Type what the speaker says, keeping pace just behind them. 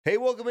Hey,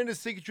 welcome into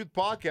Seeking Truth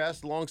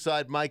Podcast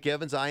alongside Mike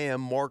Evans. I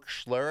am Mark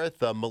Schlereth,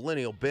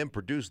 Millennial Ben,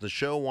 producing the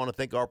show. Want to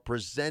thank our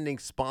presenting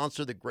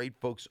sponsor, the great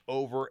folks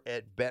over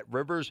at Bet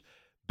Rivers.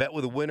 Bet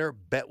with a winner,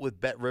 bet with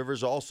Bet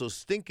Rivers. Also,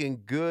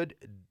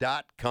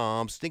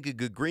 stinkinggood.com, Stinking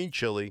Good Green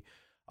Chili.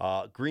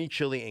 Green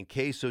chili and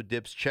queso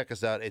dips. Check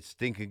us out at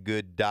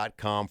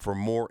stinkinggood.com for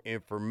more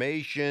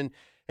information.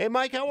 Hey,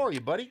 Mike, how are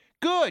you, buddy?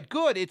 Good.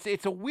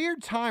 It's a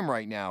weird time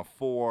right now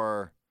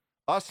for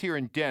us here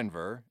in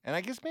Denver, and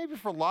I guess maybe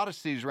for a lot of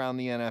cities around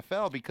the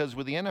NFL, because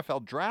with the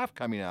NFL draft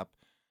coming up,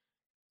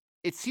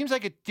 it seems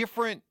like a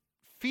different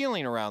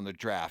feeling around the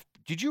draft.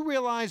 Did you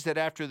realize that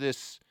after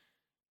this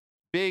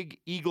big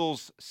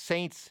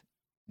Eagles-Saints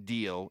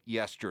deal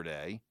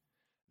yesterday,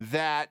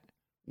 that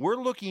we're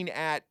looking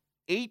at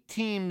 8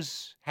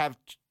 teams have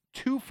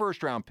 2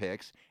 first-round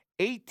picks,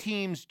 8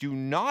 teams do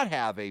not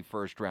have a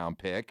first-round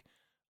pick,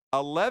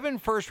 11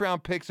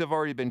 first-round picks have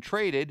already been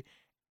traded,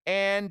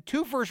 and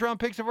 2 first-round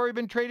picks have already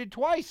been traded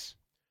twice.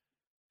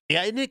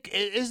 Yeah,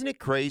 isn't it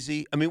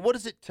crazy? I mean, what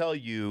does it tell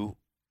you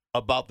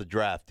about the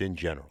draft in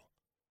general?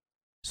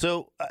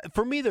 So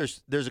for me,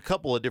 there's a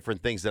couple of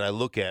different things that I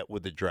look at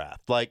with the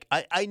draft. Like,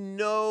 I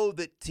know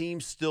that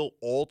teams still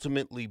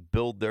ultimately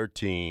build their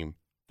team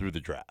through the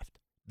draft.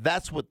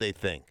 That's what they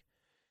think.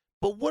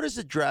 But what does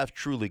the draft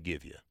truly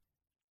give you?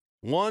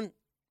 One,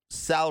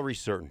 salary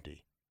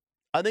certainty.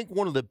 I think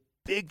one of the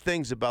big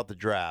things about the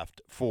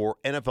draft for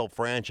NFL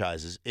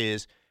franchises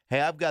is,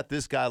 hey, I've got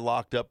this guy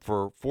locked up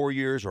for 4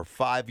 years or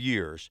 5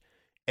 years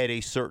at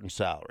a certain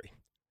salary.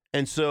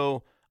 And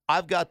so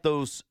I've got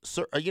those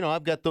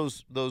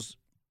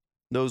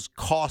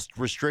cost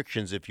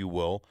restrictions, if you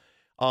will,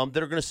 that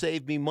are going to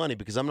save me money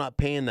because I'm not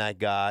paying that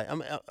guy.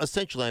 I'm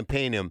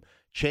paying him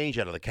change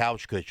out of the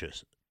couch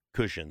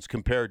cushions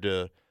compared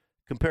to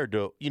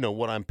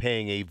what I'm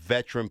paying a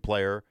veteran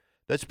player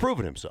that's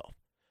proven himself.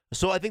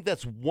 So I think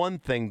that's one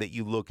thing that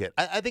you look at.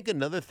 I think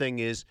another thing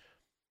is,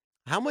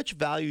 how much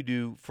value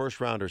do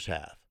first-rounders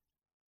have?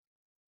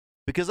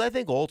 Because I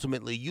think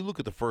ultimately, you look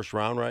at the first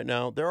round right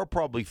now, there are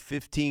probably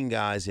 15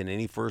 guys in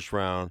any first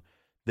round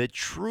that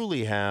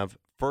truly have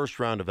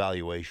first-round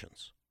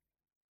evaluations.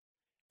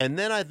 And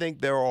then I think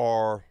there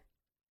are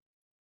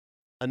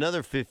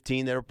another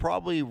 15 that are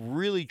probably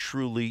really,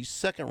 truly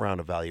second-round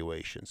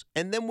evaluations.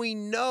 And then we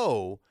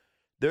know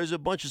there's a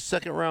bunch of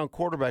second-round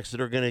quarterbacks that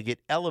are going to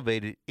get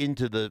elevated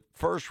into the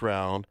first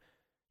round,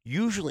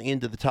 usually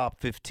into the top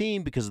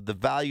 15 because of the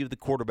value of the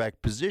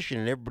quarterback position,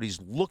 and everybody's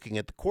looking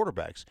at the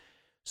quarterbacks.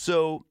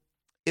 So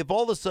if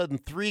all of a sudden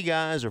 3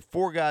 guys or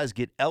 4 guys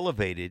get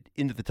elevated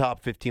into the top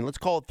 15, let's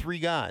call it 3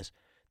 guys,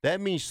 that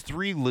means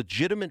 3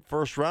 legitimate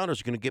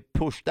first-rounders are going to get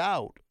pushed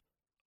out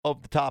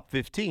of the top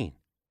 15.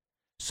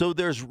 So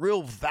there's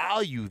real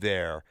value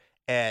there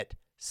at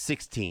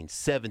 16,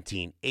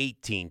 17,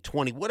 18,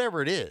 20,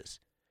 whatever it is.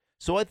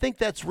 So I think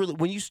that's really,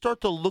 when you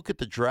start to look at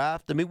the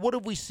draft, I mean, what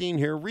have we seen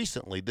here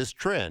recently, this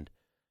trend?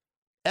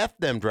 F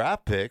them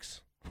draft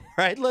picks,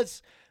 right?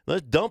 Let's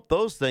dump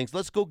those things.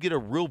 Let's go get a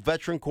real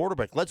veteran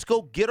quarterback. Let's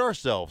go get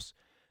ourselves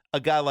a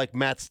guy like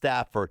Matt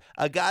Stafford,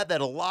 a guy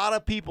that a lot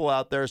of people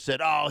out there said,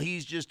 oh,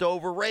 he's just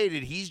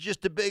overrated. He's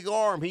just a big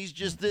arm. He's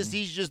just this,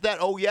 he's just that.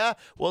 Oh, yeah?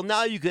 Well,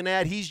 now you can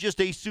add he's just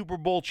a Super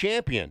Bowl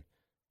champion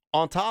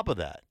on top of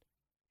that.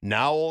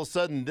 Now, all of a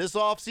sudden, this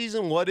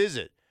offseason, what is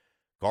it?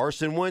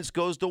 Carson Wentz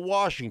goes to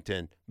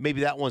Washington.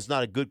 Maybe that one's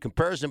not a good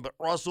comparison, but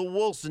Russell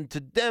Wilson to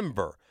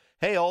Denver.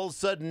 Hey, all of a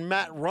sudden,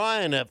 Matt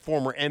Ryan, a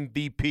former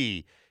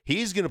MVP,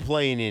 he's going to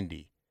play in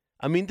Indy.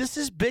 I mean, this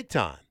is big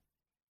time.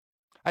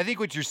 I think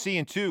what you're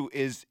seeing, too,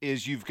 is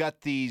you've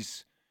got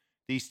these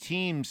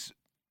teams.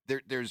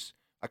 There's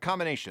a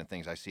combination of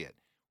things. I see it.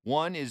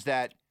 One is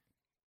that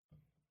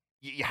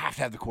you have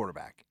to have the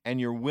quarterback, and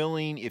you're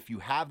willing, if you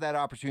have that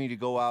opportunity to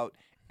go out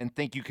and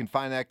think you can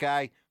find that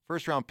guy,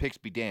 first-round picks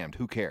be damned.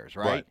 Who cares,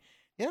 right?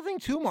 The other thing,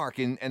 too, Mark,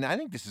 and I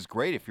think this is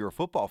great if you're a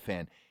football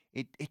fan,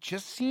 it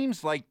just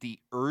seems like the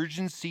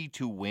urgency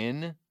to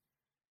win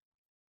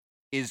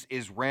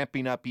is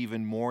ramping up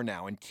even more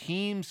now. And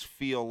teams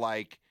feel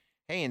like,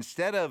 hey,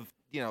 instead of,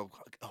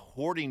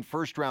 hoarding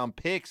first-round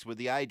picks with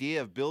the idea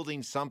of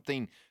building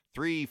something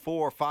 3,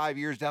 4, 5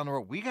 years down the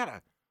road, we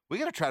gotta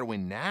try to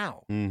win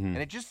now. Mm-hmm. And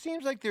it just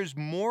seems like there's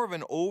more of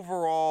an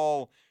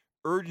overall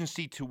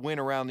urgency to win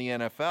around the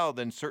NFL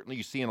than certainly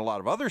you see in a lot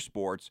of other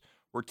sports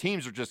where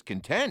teams are just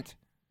content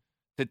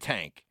to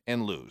tank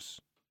and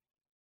lose.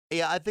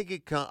 Yeah, I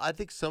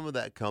think some of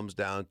that comes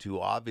down to,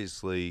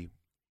 obviously,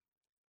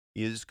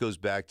 this goes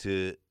back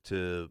to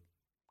kind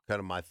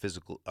of my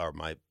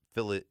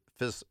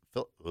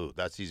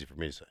that's easy for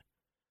me to say.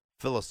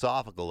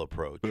 Philosophical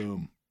approach.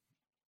 Boom.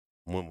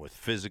 Went with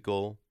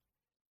physical.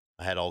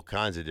 I had all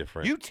kinds of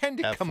different. You tend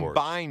to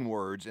combine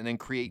words and then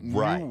create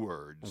new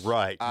words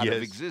out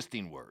of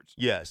existing words.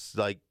 Yes,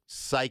 like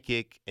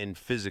psychic and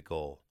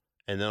physical,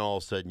 and then all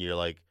of a sudden you're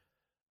like,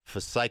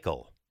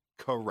 physical.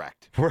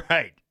 Correct.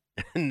 Right.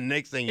 And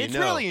next thing you know, it's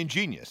really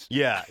ingenious.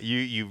 Yeah,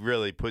 you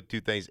really put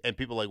two things, and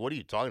people are like, what are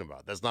you talking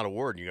about? That's not a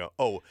word. And you go,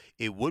 oh,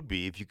 it would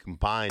be if you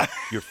combine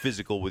your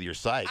physical with your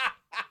psych.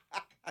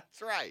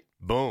 That's right.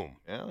 Boom.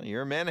 Well,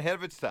 you're a man ahead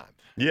of its time.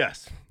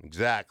 Yes,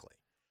 exactly.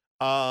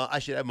 I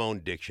should have my own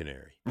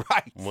dictionary.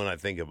 Right. When I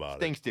think about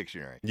Stinks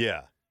dictionary.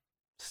 Yeah.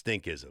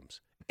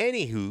 Stinkisms.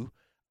 Anywho,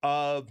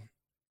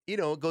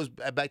 it goes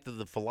back to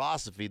the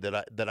philosophy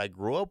that I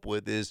grew up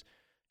with is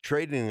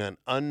trading an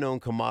unknown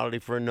commodity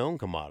for a known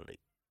commodity,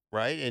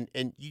 right?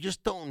 And you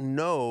just don't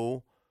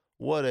know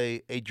what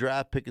a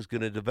draft pick is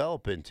going to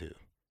develop into.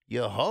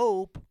 You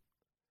hope,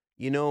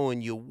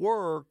 and you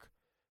work,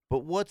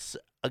 but what's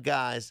a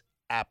guy's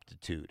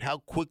aptitude? How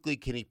quickly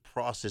can he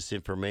process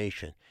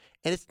information?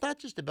 And it's not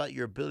just about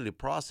your ability to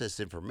process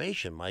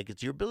information, Mike.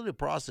 It's your ability to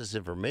process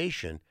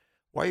information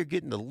while you're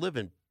getting the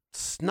living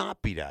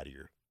snot beat out of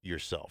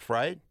yourself,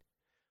 right?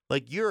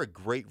 Like, you're a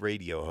great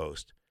radio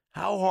host.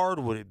 How hard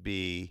would it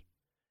be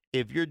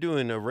if you're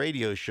doing a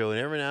radio show and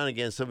every now and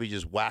again somebody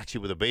just whacks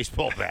you with a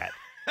baseball bat?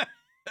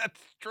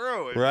 That's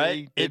true.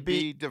 Right? It'd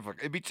be difficult.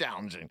 It'd be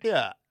challenging.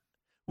 Yeah.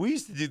 We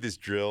used to do this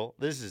drill.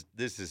 This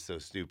is so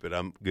stupid.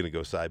 I'm going to go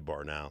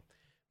sidebar now.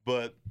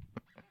 But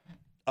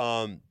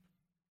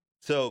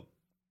so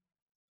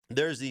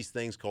there's these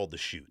things called the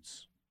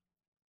shoots.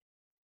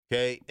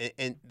 Okay?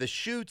 And the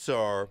shoots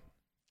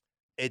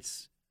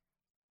it's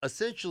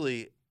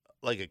essentially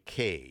like a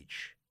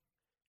cage.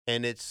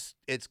 And it's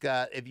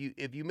got, if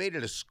you made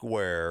it a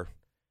square,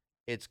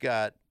 it's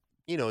got,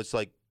 it's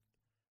like,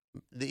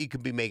 you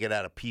could be making it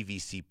out of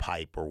PVC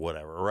pipe or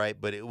whatever, right?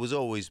 But it was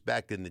always,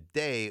 back in the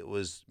day, it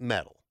was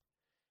metal.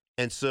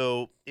 And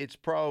so it's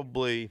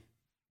probably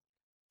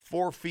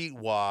 4 feet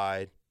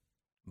wide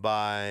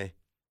by,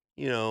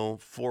 4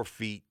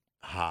 feet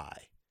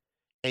high.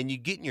 And you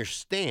get in your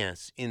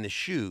stance in the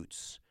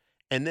chutes,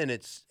 and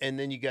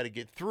then you got to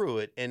get through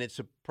it, and it's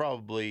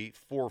probably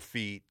 4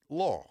 feet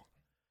long.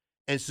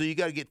 And so you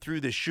got to get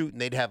through the chute,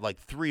 and they'd have like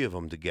 3 of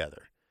them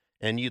together.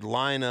 And you'd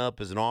line up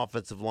as an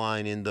offensive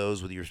line in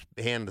those with your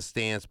hand in the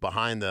stance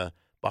behind the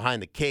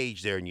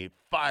cage there, and you'd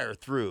fire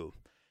through.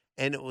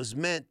 And it was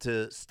meant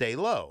to stay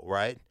low,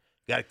 right?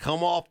 Got to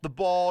come off the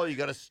ball. You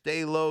got to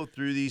stay low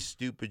through these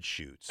stupid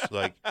shoots.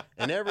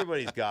 And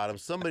everybody's got them.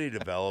 Somebody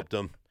developed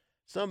them.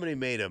 Somebody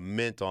made a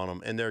mint on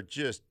them, and they're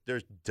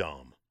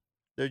dumb.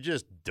 They're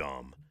just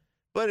dumb.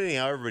 But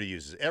anyhow, everybody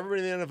uses it.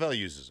 Everybody in the NFL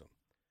uses them.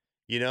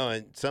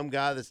 And some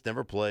guy that's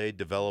never played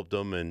developed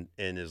them and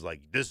is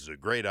like, this is a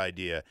great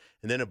idea.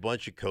 And then a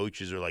bunch of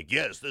coaches are like,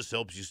 yes, this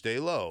helps you stay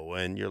low.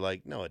 And you're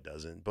like, no, it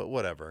doesn't, but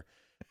whatever.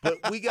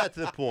 But we got to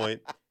the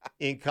point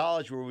in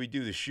college where we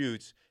do the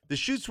shoots. The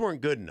shoots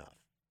weren't good enough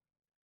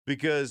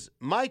because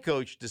my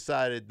coach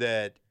decided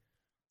that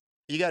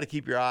you got to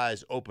keep your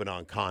eyes open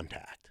on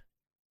contact,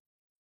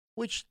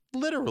 which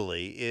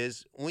literally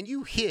is when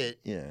you hit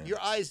your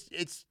eyes,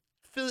 it's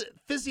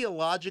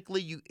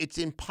physiologically, it's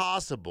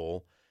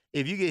impossible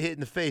if you get hit in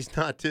the face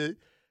not to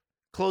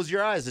close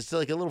your eyes. It's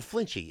like a little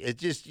flinchy. It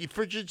just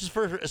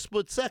for a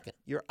split second.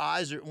 Your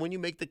eyes are when you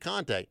make the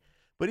contact.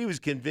 But he was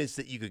convinced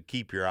that you could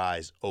keep your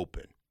eyes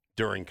open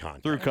during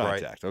contact. Through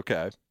contact, right?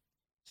 Okay.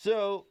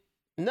 So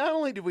not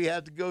only did we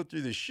have to go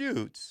through the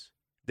shoots,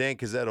 Dan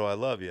Cazzetto, I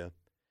love you,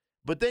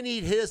 but then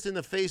he'd hit us in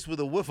the face with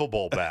a wiffle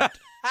ball bat.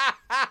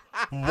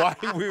 Come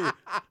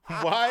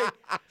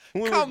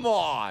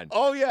on.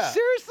 Oh, yeah.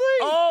 Seriously?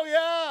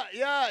 Oh,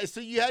 yeah.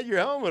 So you had your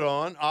helmet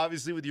on,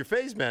 obviously, with your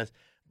face mask,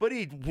 but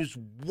he just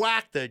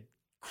whacked the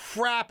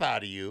crap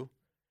out of you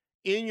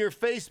in your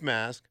face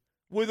mask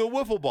with a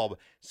wiffle ball.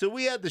 So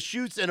we had the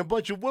shoots and a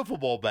bunch of wiffle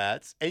ball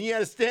bats, and you had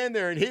to stand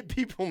there and hit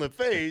people in the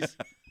face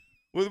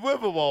with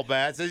wiffle ball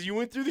bats as you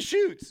went through the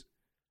shoots.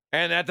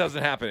 And that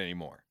doesn't happen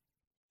anymore.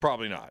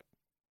 Probably not.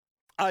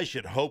 I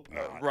should hope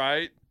not.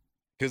 Right?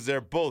 Because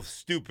they're both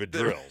stupid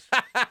drills.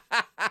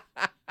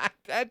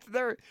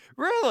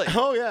 Really?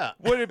 Oh, yeah.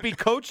 Would it be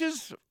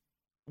coaches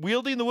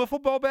wielding the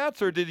wiffle ball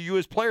bats, or did you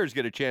as players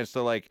get a chance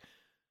to,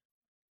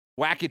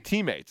 whack at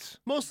teammates?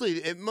 Mostly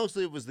it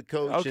was the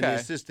coach and the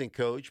assistant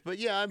coach. But,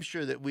 yeah, I'm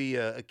sure that we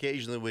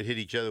occasionally would hit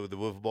each other with the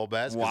wiffle ball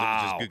bats because it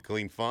was just good,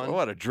 clean fun.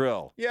 What a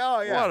drill. Yeah,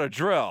 oh, yeah. What a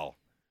drill.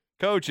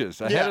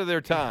 Coaches, ahead of their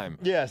time.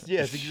 Yes,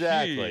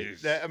 exactly.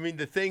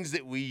 The things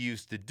that we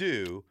used to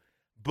do.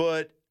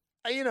 But,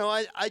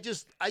 I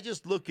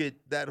just look at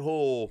that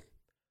whole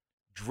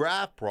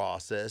draft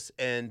process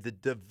and the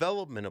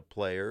development of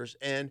players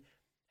and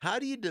how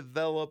do you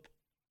develop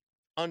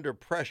under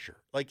pressure?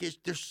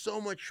 There's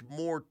so much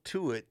more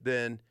to it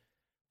than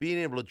being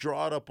able to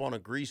draw it up on a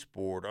grease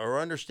board or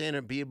understand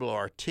and be able to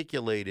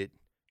articulate it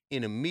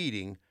in a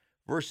meeting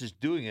versus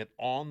doing it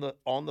on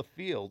the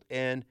field.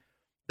 And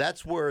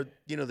that's where,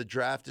 the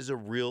draft is a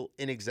real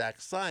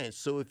inexact science.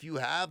 So if you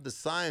have the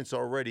science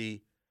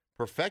already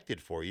perfected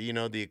for you,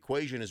 the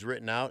equation is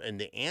written out and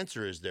the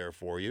answer is there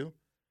for you,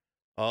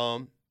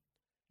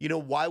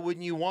 why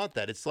wouldn't you want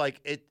that? It's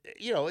like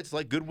it's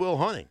like Goodwill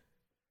Hunting.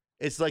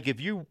 It's like if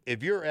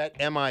you're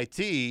at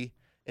MIT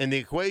and the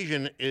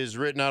equation is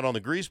written out on the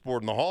grease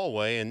board in the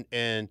hallway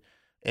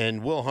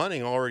and Will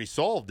Hunting already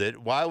solved it,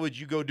 why would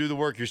you go do the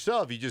work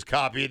yourself? You just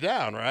copy it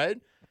down, right?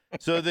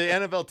 So the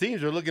NFL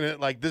teams are looking at it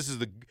like this is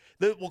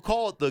we'll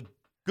call it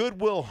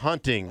Goodwill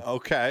Hunting.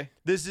 Okay.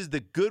 This is the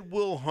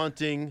Goodwill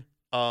Hunting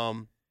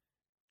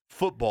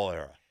football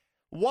era.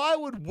 Why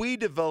would we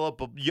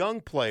develop a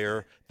young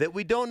player that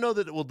we don't know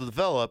that it will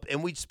develop,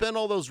 and we'd spend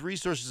all those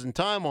resources and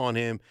time on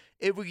him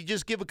if we could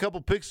just give a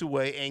couple picks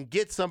away and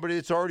get somebody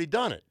that's already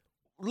done it?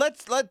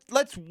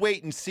 Let's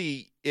wait and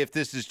see if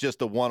this is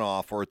just a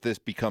one-off or if this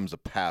becomes a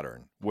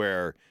pattern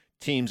where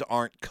teams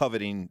aren't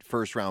coveting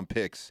first-round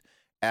picks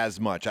as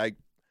much. I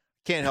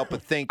can't help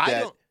but think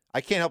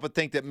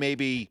that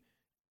maybe,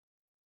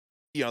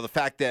 the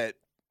fact that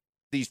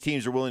these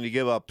teams are willing to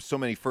give up so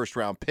many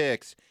first-round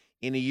picks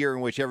in a year in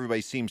which everybody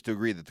seems to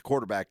agree that the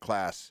quarterback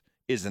class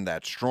isn't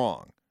that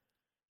strong.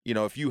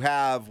 If you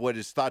have what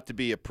is thought to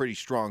be a pretty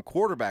strong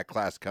quarterback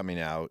class coming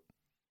out,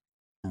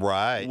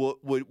 right?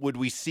 Would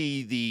we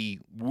see the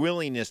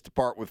willingness to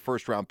part with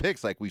first-round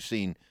picks like we've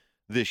seen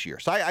this year?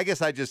 So I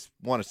guess I just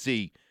want to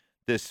see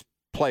this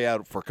play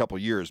out for a couple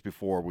of years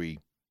before we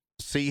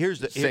say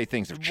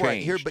things have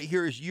changed. Right,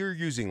 you're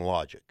using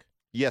logic.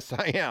 Yes,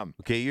 I am.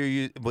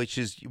 Okay, which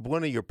is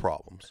one of your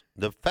problems.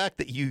 The fact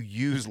that you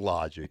use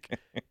logic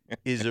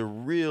is a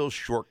real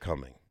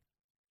shortcoming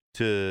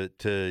to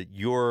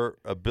your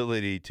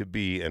ability to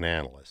be an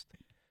analyst.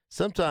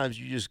 Sometimes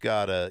you just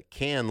gotta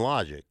can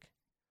logic,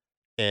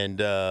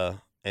 and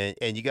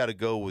you got to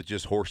go with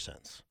just horse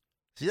sense.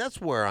 See, that's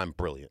where I'm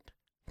brilliant.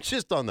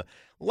 Just on the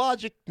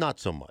logic, not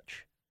so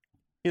much.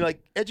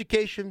 Like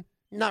education,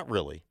 not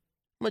really.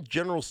 I'm a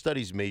general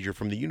studies major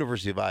from the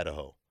University of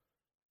Idaho.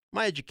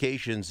 My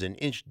education's an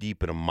inch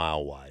deep and a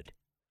mile wide.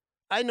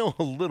 I know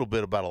a little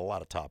bit about a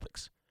lot of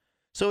topics.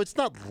 So it's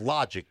not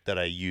logic that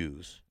I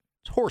use.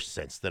 It's horse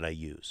sense that I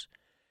use.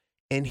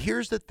 And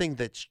here's the thing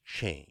that's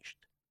changed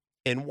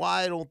and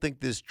why I don't think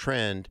this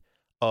trend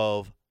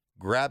of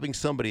grabbing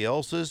somebody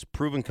else's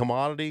proven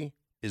commodity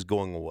is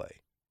going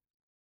away.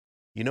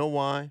 You know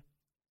why?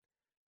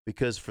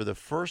 Because for the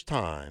first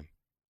time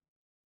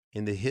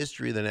in the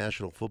history of the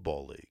National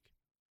Football League,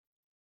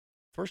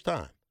 first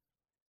time,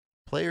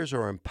 players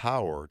are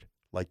empowered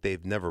like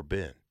they've never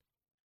been.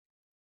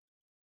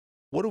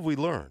 What have we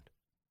learned?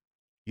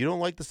 You don't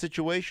like the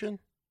situation?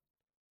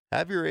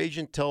 Have your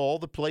agent tell all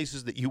the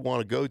places that you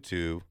want to go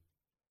to,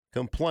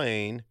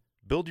 complain,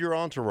 build your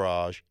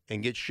entourage,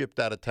 and get shipped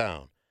out of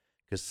town.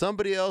 Because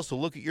somebody else will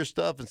look at your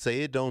stuff and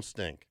say it don't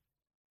stink.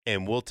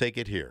 And we'll take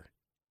it here.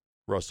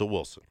 Russell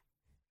Wilson.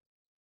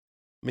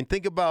 I mean,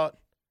 think about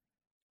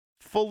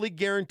fully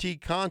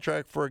guaranteed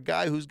contract for a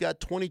guy who's got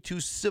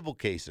 22 civil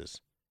cases.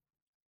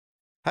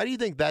 How do you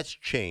think that's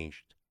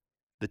changed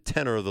the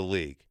tenor of the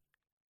league?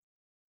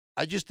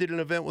 I just did an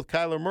event with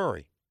Kyler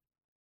Murray.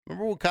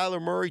 Remember when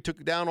Kyler Murray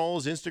took down all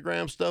his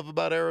Instagram stuff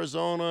about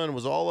Arizona and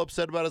was all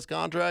upset about his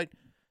contract?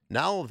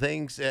 Now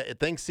things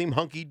seem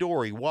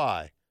hunky-dory.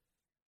 Why?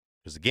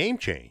 Because the game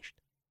changed.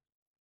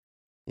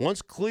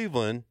 Once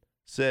Cleveland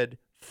said,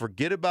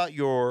 forget about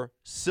your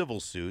civil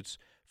suits,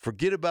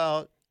 forget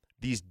about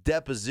these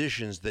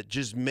depositions that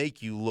just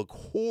make you look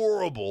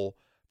horrible,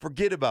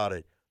 forget about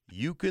it.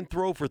 You can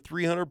throw for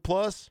 300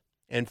 plus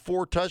and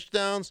 4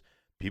 touchdowns,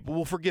 people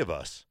will forgive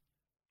us.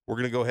 We're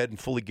going to go ahead and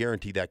fully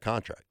guarantee that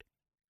contract.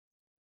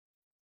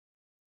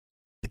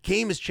 The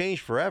game has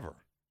changed forever.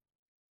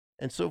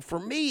 And so for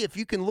me, if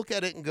you can look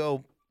at it and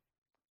go,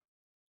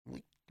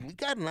 we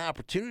got an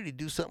opportunity to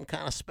do something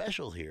kind of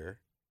special here,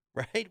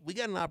 right? We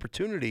got an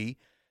opportunity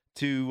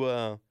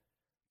to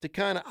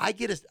kind of I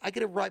get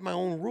to write my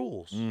own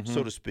rules,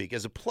 so to speak.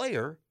 As a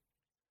player,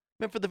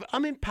 man,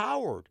 I'm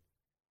empowered.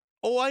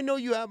 Oh, I know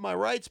you have my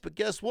rights, but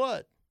guess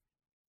what?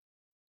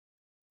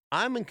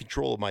 I'm in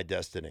control of my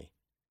destiny.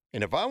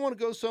 And if I want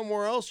to go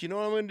somewhere else, you know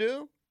what I'm going to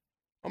do?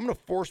 I'm going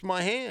to force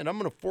my hand. I'm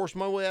going to force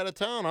my way out of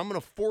town. I'm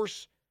going to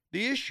force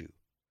the issue.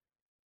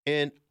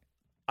 And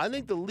I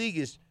think the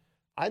league,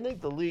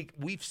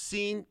 we've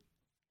seen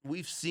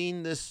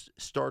this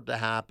start to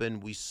happen.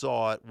 We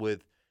saw it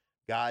with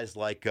guys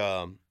like,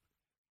 the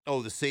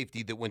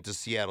safety that went to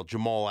Seattle,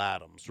 Jamal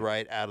Adams,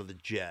 right, out of the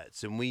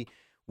Jets. And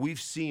we've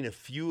seen a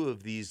few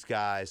of these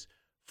guys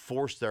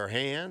force their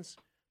hands.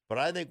 But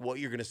I think what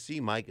you're going to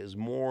see, Mike, is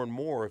more and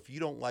more, if you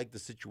don't like the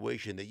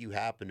situation that you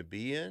happen to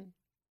be in,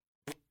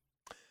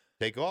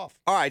 take off.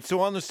 All right, so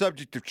on the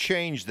subject of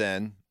change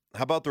then,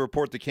 how about the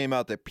report that came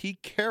out that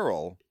Pete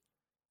Carroll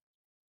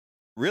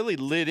really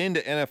lit into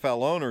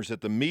NFL owners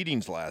at the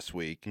meetings last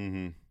week,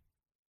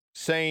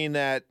 saying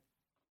that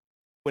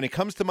when it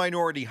comes to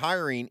minority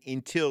hiring,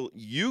 until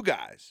you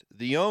guys,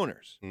 the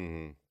owners,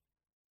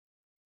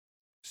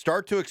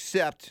 start to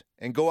accept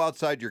and go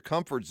outside your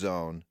comfort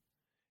zone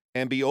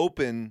and be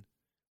open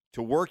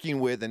to working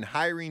with and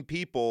hiring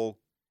people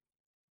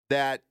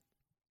that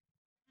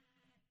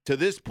to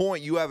this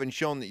point you haven't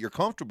shown that you're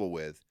comfortable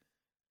with,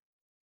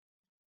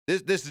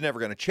 this is never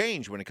going to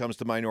change when it comes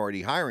to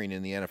minority hiring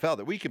in the NFL.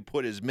 That we can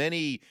put as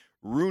many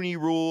Rooney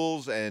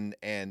rules and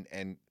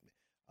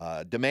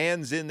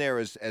demands in there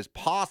as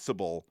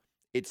possible,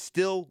 it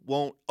still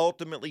won't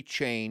ultimately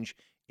change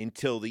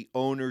until the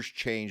owners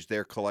change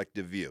their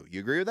collective view. You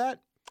agree with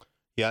that?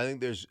 Yeah, I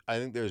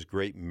think there's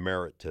great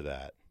merit to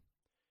that.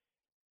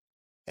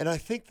 And I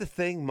think the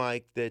thing,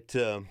 Mike, that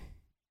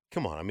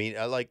come on, I mean,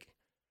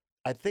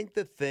 I think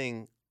the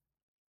thing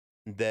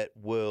that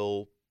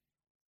will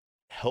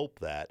help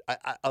that.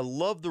 I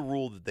love the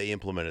rule that they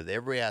implemented.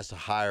 Everybody has to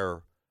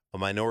hire a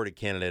minority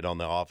candidate on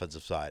the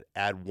offensive side.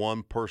 Add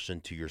one person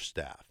to your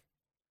staff.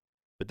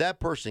 But that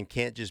person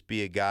can't just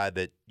be a guy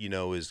that,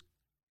 is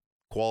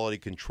quality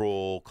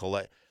control,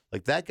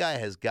 like that guy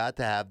has got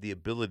to have the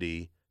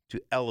ability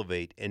to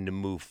elevate and to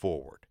move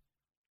forward.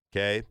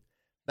 Okay?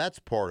 That's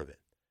part of it.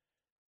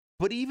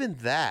 But even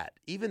that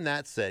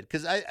said,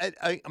 because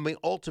I mean,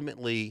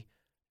 ultimately,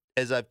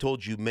 as I've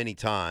told you many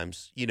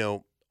times,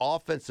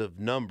 offensive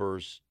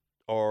numbers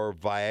are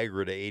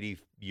Viagra to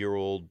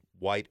 80-year-old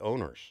white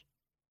owners.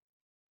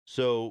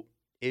 So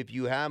if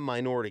you have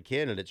minority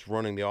candidates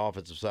running the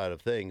offensive side of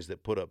things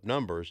that put up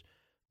numbers,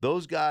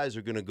 those guys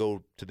are going to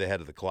go to the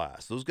head of the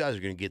class. Those guys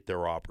are going to get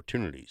their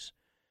opportunities.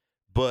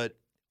 But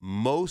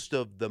most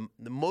of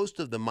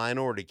the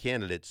minority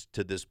candidates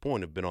to this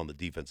point have been on the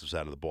defensive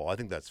side of the ball. I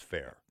think that's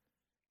fair.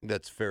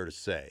 That's fair to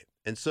say.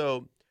 And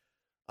so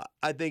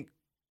I think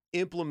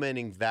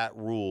implementing that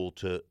rule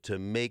to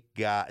make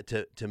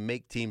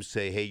teams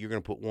say, hey, you're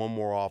going to put one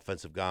more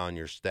offensive guy on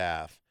your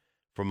staff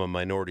from a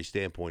minority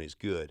standpoint is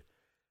good.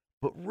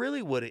 But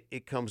really what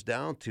it comes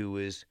down to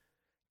is,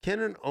 can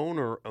an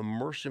owner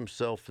immerse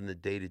himself in the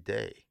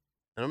day-to-day?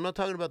 And I'm not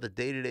talking about the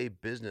day-to-day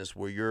business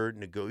where you're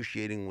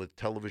negotiating with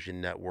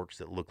television networks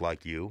that look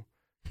like you.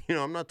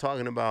 I'm not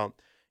talking about,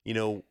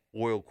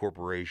 oil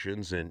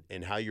corporations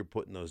and how you're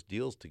putting those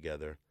deals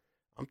together.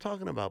 I'm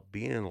talking about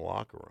being in the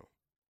locker room,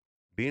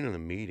 being in the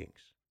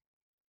meetings,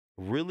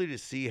 really to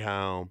see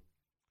how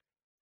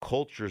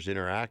cultures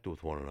interact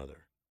with one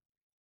another.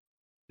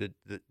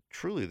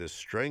 Truly the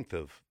strength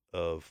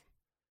of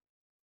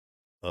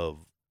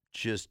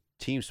just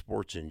team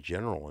sports in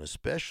general, and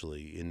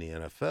especially in the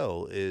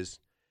NFL, is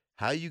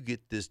how you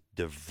get this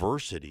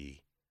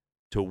diversity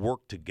to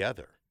work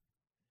together,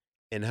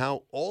 and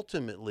how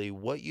ultimately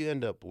what you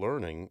end up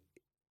learning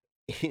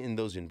in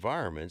those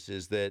environments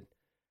is that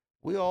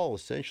we all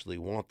essentially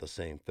want the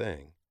same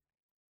thing,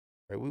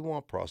 right? We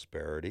want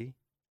prosperity.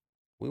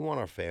 We want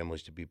our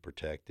families to be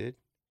protected.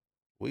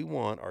 We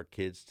want our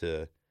kids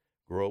to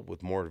grow up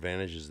with more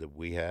advantages than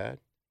we had.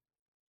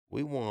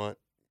 We want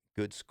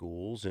good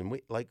schools, and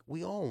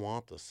we all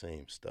want the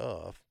same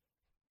stuff.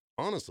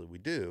 Honestly, we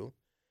do.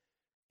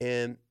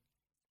 And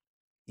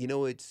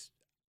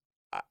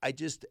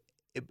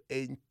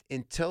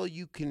until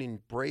you can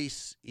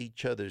embrace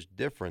each other's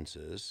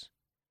differences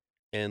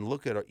and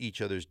look at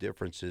each other's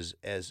differences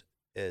as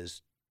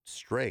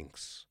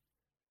strengths,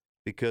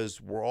 because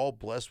we're all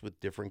blessed with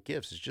different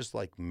gifts. It's just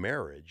like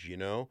marriage,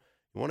 You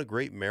want a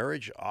great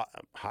marriage,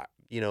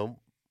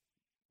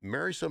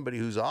 marry somebody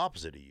who's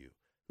opposite of you,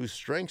 whose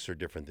strengths are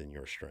different than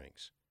your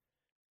strengths,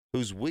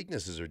 whose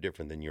weaknesses are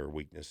different than your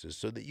weaknesses,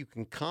 so that you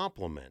can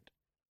complement,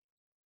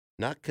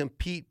 not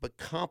compete, but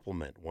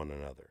complement one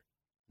another,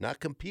 not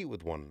compete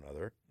with one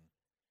another.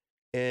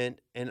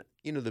 And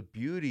the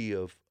beauty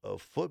of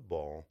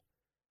football,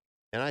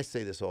 and I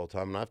say this all the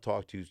time, and I've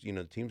talked to,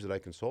 the teams that I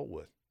consult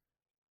with,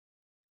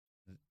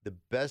 the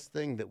best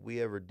thing that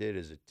we ever did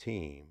as a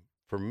team,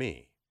 for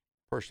me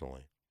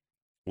personally,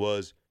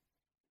 was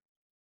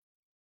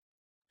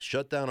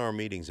shut down our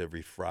meetings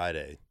every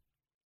Friday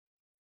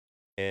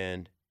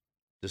and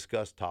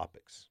discuss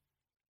topics,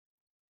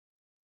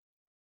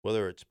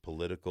 whether it's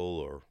political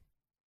or,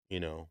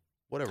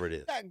 whatever it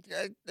is.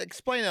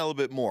 Explain that a little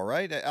bit more,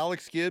 right?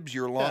 Alex Gibbs,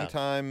 your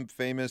longtime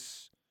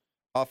famous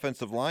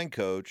offensive line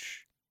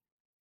coach,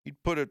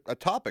 he'd put a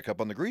topic up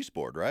on the grease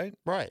board, right?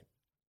 Right.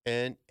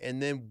 And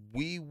then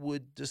we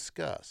would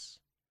discuss.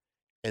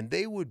 And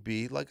they would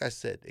be, like I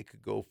said, it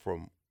could go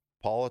from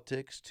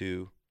politics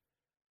to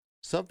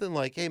something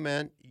like, hey,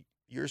 man,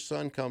 your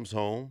son comes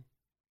home,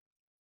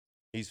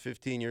 he's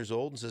 15 years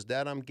old, and says,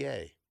 Dad, I'm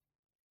gay.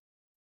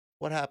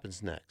 What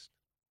happens next?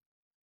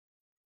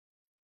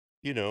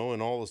 And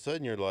all of a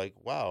sudden you're like,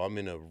 wow, I'm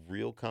in a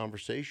real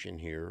conversation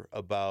here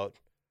about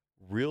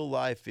real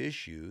life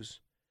issues.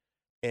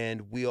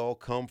 And we all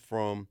come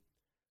from,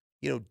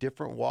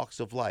 different walks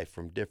of life,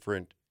 from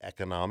different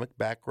economic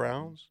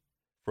backgrounds,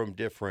 from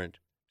different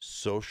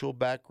social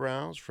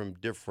backgrounds, from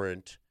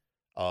different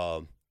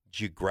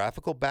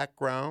geographical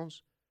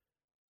backgrounds.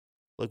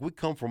 Like, we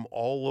come from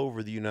all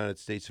over the United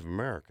States of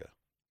America.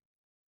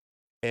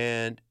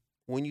 And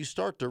when you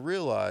start to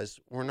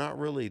realize we're not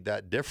really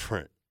that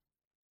different,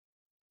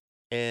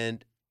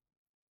 and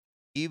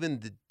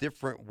even the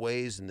different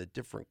ways and the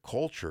different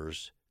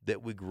cultures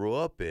that we grew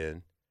up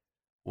in,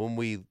 when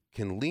we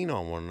can lean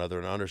on one another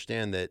and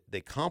understand that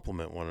they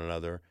complement one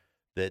another,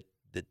 that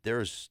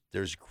there's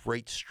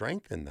great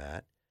strength in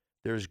that,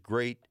 there's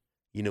great,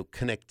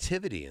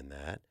 connectivity in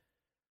that.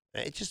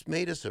 It just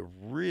made us a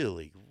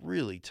really,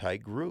 really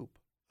tight group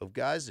of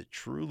guys that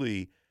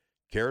truly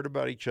cared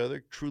about each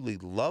other, truly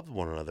loved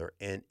one another.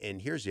 And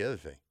here's the other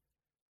thing.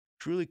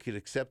 Truly could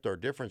accept our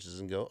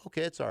differences and go,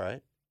 okay, it's all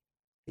right.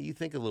 You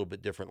think a little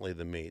bit differently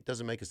than me. It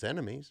doesn't make us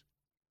enemies.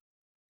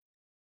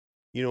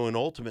 And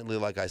ultimately,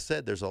 like I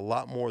said, there's a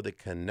lot more that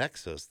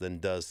connects us than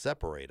does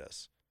separate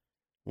us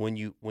when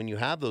you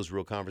have those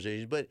real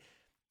conversations. But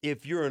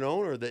if you're an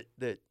owner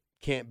that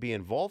can't be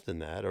involved in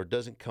that or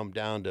doesn't come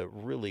down to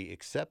really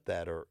accept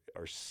that or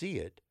see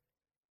it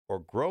or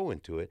grow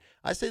into it,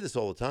 I say this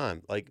all the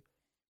time. Like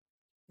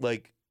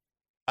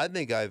I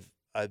think I've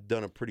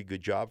done a pretty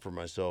good job for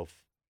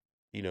myself,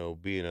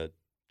 being a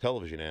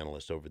television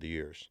analyst over the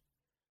years.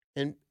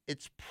 And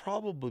it's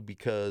probably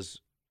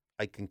because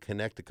I can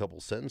connect a couple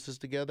sentences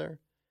together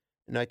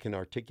and I can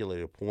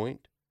articulate a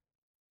point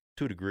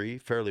to a degree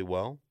fairly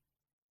well.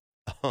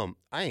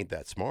 I ain't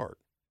that smart.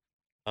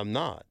 I'm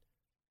not.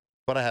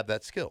 But I have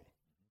that skill.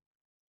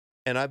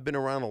 And I've been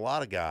around a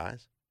lot of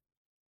guys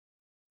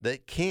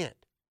that can't,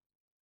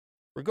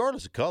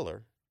 regardless of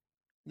color,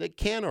 that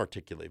can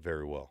articulate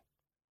very well.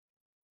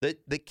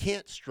 That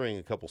can't string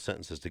a couple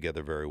sentences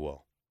together very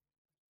well.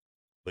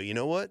 But you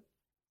know what?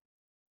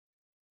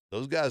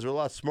 Those guys are a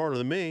lot smarter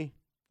than me.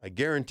 I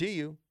guarantee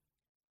you.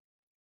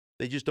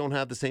 They just don't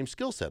have the same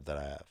skill set that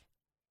I have.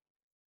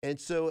 And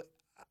so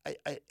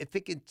if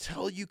it can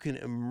tell you can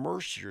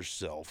immerse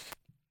yourself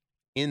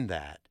in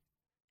that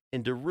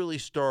and to really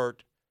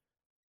start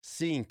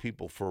seeing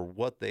people for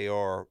what they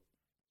are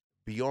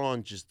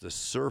beyond just the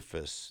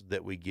surface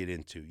that we get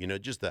into,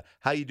 just the,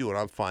 how you doing?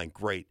 I'm fine.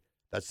 Great.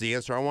 That's the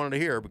answer I wanted to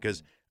hear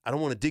because I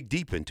don't want to dig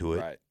deep into it.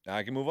 Right. Now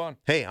I can move on.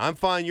 Hey, I'm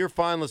fine. You're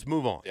fine. Let's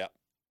move on. Yeah.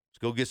 Let's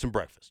go get some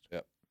breakfast.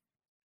 Yep.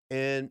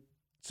 And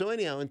so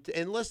anyhow,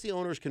 unless the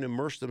owners can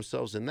immerse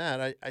themselves in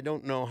that, I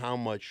don't know how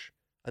much.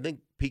 I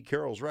think Pete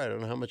Carroll's right. I don't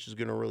know how much is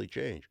going to really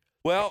change.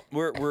 Well,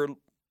 we're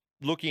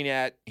looking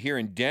at here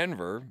in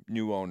Denver,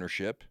 new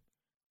ownership,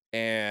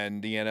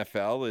 and the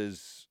NFL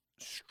is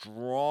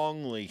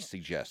strongly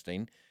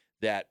suggesting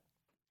that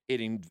it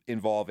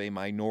involve a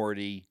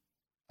minority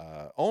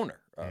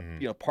owner,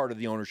 part of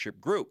the ownership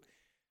group.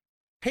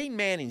 Peyton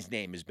Manning's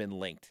name has been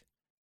linked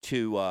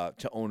to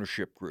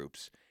ownership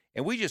groups,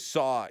 and we just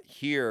saw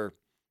here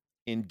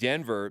in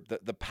Denver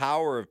the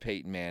power of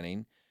Peyton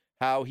Manning,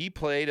 how he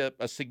played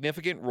a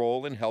significant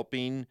role in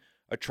helping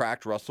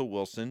attract Russell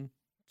Wilson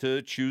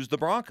to choose the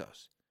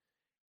Broncos.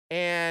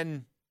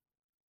 And,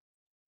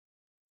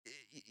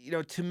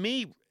 to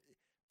me,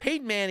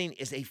 Peyton Manning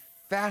is a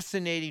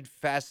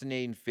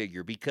fascinating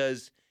figure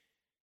because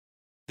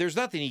there's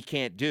nothing he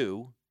can't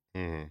do.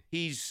 Mm-hmm.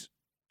 He's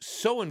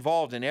so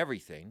involved in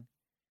everything.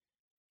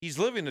 He's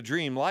living a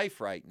dream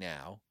life right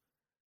now.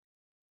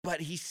 But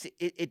he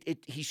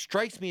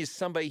strikes me as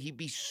somebody, he'd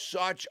be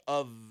such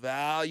a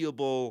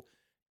valuable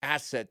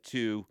asset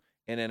to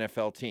an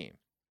NFL team.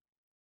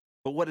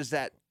 But what does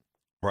that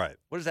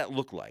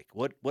look like?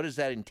 What does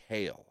that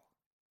entail?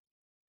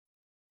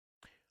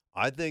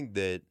 I think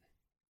that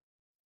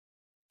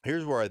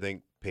here's where I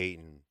think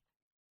Peyton.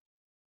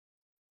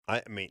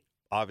 I mean,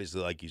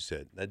 obviously, like you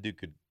said, that dude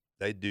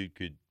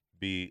could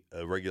be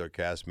a regular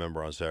cast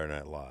member on Saturday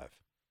Night Live.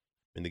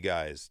 I mean, the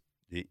guy is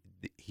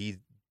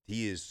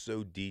he is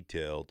so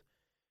detailed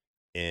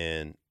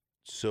and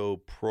so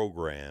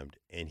programmed,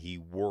 and he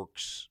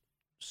works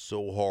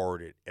so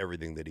hard at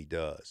everything that he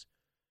does.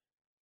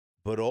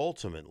 But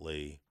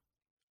ultimately,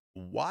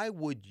 why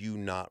would you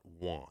not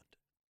want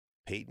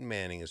Peyton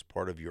Manning as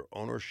part of your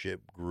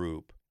ownership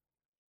group,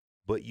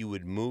 but you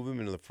would move him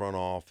into the front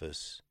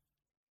office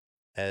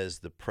as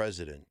the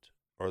president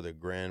or the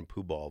grand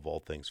poobah of all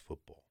things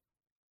football?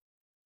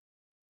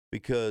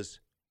 Because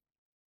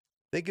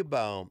think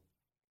about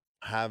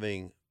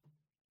having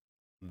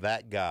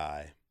that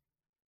guy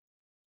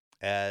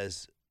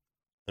as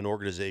an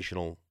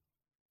organizational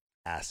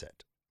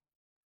asset.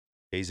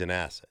 He's an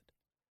asset.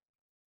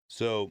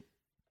 So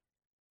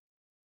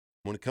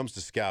when it comes to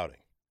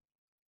scouting,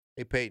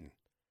 hey, Peyton,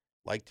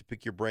 like to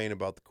pick your brain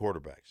about the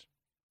quarterbacks.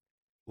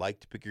 Like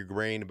to pick your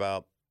brain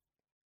about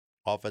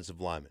offensive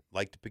linemen.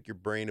 Like to pick your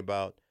brain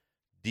about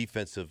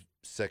defensive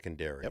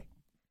secondary. Yep.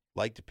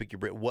 Like to pick your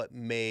brain. What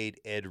made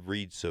Ed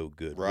Reed so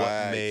good? Right.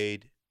 What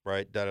made,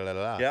 right,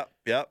 da-da-da-da-da.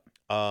 Yep.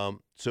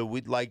 So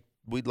we'd like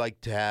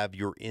to have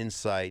your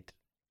insight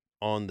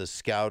on the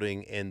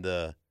scouting and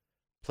the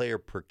player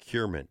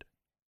procurement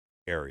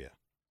area.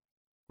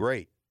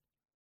 Great.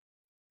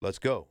 Let's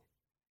go.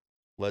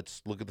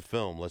 Let's look at the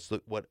film. Let's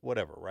look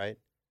whatever, right?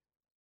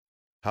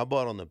 How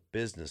about on the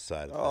business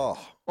side of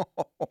things?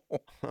 Oh.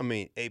 I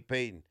mean, hey,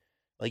 Peyton,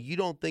 like you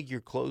don't think you're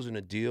closing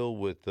a deal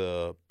with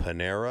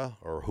Panera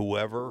or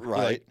whoever?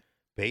 Right. Like,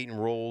 Peyton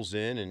rolls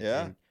in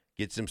and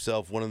gets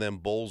himself one of them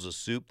bowls of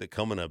soup that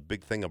come in a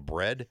big thing of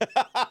bread.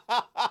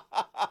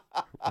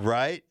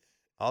 Right?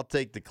 I'll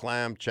take the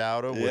clam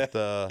chowder with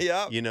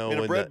in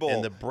a bread bowl.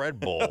 in the bread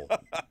bowl.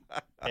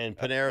 And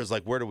Panera's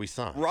like, where do we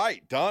sign?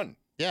 Right, done.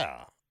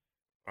 Yeah.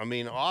 I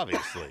mean,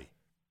 obviously.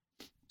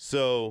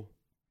 So,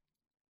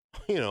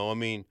 I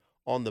mean,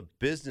 on the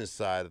business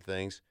side of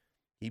things,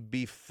 he'd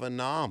be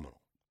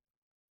phenomenal.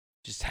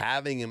 Just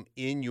having him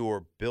in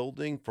your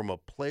building from a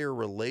player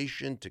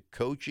relation to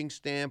coaching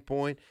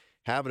standpoint,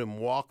 having him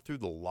walk through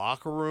the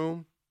locker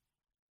room,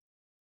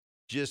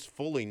 just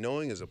fully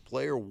knowing as a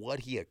player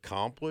what he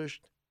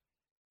accomplished.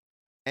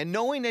 And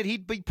knowing that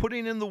he'd be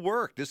putting in the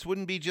work, this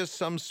wouldn't be just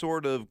some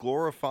sort of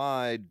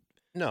glorified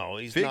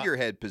he's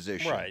figurehead not,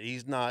 position. right.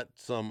 He's not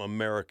some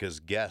America's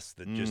guest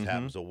that just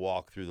happens to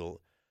walk through the.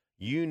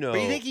 But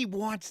you think he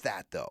wants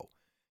that though?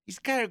 He's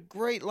got a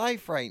great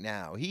life right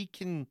now. He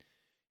can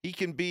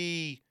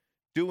be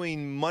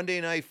doing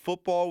Monday Night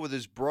Football with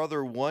his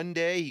brother one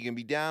day. He can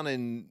be down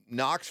in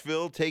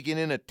Knoxville taking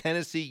in a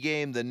Tennessee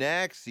game the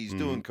next. He's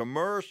doing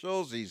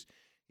commercials. He's.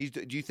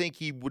 Do you think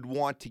he would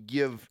want to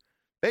give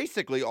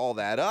basically all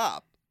that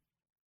up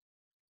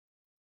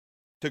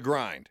to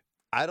grind?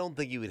 I don't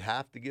think he would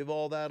have to give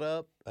all that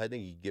up. I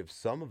think he'd give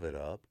some of it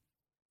up.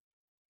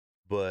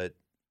 But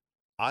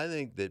I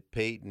think that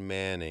Peyton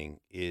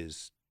Manning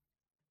is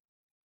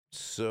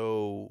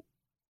so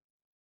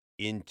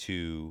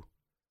into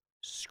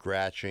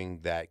scratching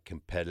that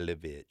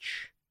competitive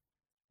itch,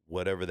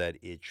 whatever that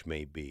itch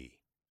may be.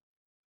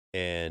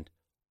 And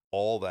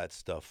all that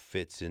stuff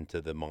fits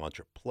into the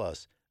mantra,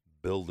 plus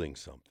building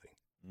something.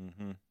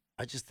 Mm-hmm.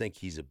 I just think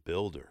he's a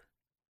builder,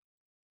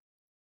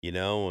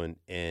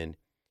 and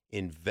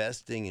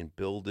investing and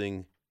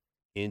building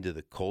into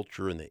the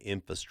culture and the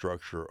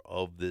infrastructure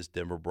of this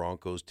Denver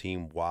Broncos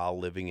team while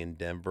living in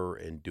Denver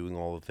and doing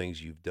all the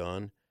things you've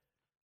done.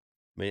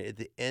 I mean, at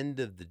the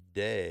end of the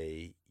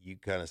day, you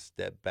kind of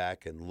step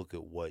back and look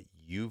at what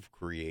you've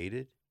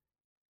created.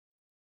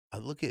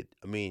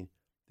 The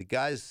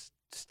guy's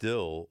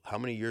still, how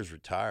many years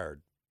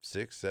retired?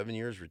 6, 7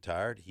 years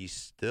retired. He's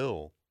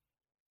still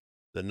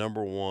the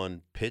number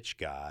one pitch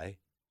guy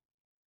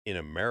in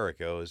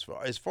America.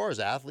 As far as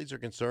athletes are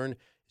concerned,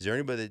 is there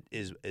anybody that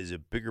is a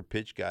bigger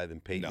pitch guy than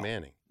Peyton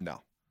Manning?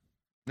 No.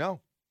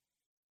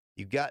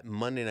 You've got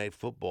Monday Night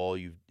Football.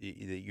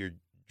 You're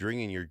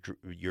dragging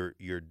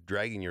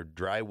your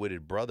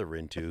dry-witted brother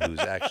into, who's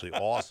actually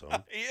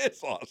awesome. He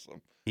is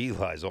awesome.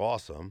 Eli's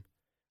awesome.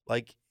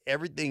 Like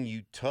everything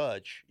you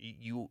touch,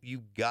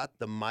 you got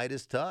the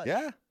Midas touch.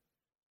 Yeah.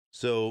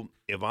 So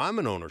if I'm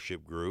an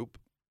ownership group,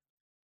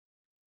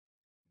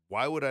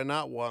 why would I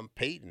not want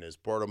Peyton as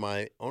part of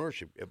my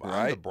ownership? If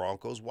I'm the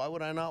Broncos, why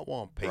would I not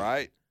want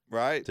Peyton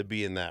to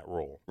be in that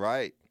role?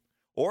 Right.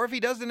 Or if he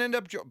doesn't end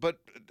up, but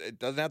it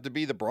doesn't have to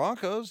be the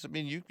Broncos. I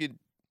mean, you can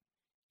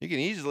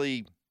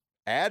easily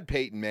add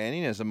Peyton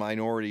Manning as a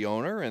minority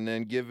owner and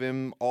then give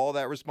him all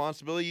that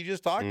responsibility you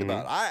just talked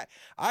about.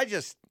 I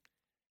just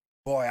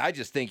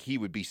think he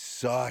would be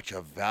such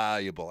a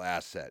valuable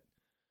asset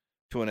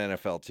to an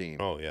NFL team.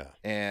 Oh, yeah.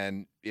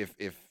 And if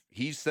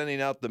he's sending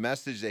out the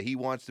message that he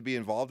wants to be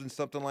involved in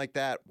something like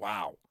that,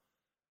 wow.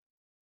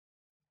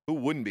 Who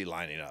wouldn't be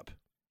lining up?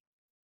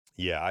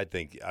 Yeah,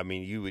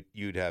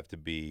 you'd have to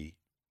be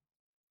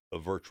a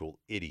virtual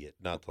idiot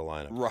not to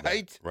line up.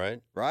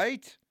 Right?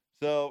 Right?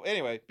 So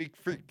anyway, be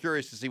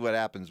curious to see what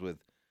happens with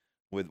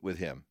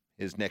him,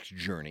 his next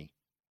journey.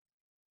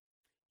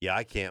 Yeah,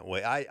 I can't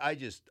wait. I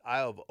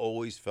have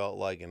always felt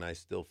like, and I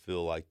still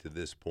feel like to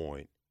this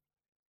point,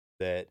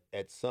 that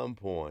at some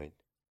point,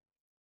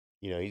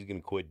 he's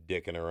going to quit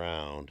dicking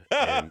around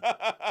and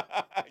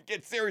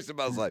get serious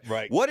about his life.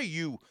 Right. What are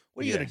you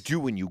going to do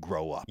when you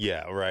grow up?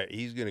 Yeah, right.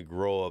 He's going to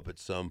grow up at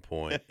some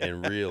point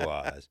and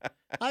realize.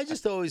 I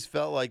just always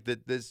felt like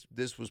that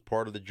this was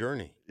part of the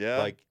journey. Yeah.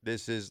 Like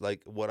this is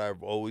like what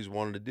I've always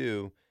wanted to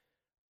do.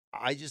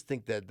 I just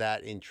think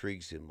that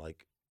intrigues him,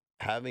 like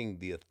having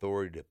the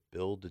authority to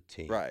build a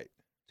team. Right.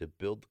 To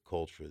build the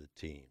culture of the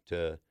team,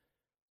 to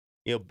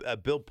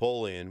Bill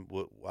Polian,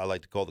 what I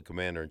like to call the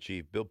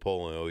commander-in-chief, Bill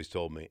Polian always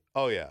told me,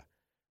 oh, yeah,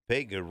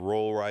 Peyton could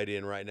roll right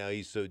in right now.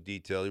 He's so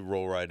detailed. He'd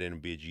roll right in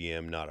and be a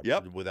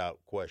GM, without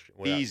question.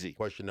 Easy.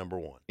 Question number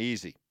one.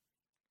 Easy.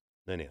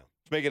 Anyhow.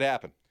 Let's make it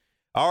happen.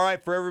 All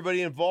right, for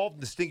everybody involved,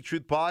 Distinct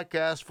Truth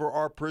Podcast, for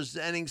our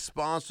presenting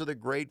sponsor, the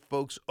great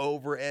folks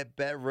over at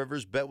Bet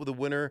Rivers. Bet with a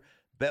winner.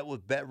 Bet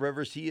with Bet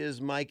Rivers. He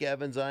is Mike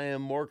Evans. I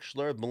am Mark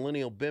Schler,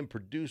 Millennial Ben,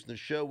 producing the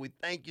show. We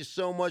thank you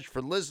so much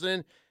for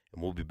listening.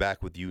 And we'll be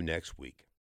back with you next week.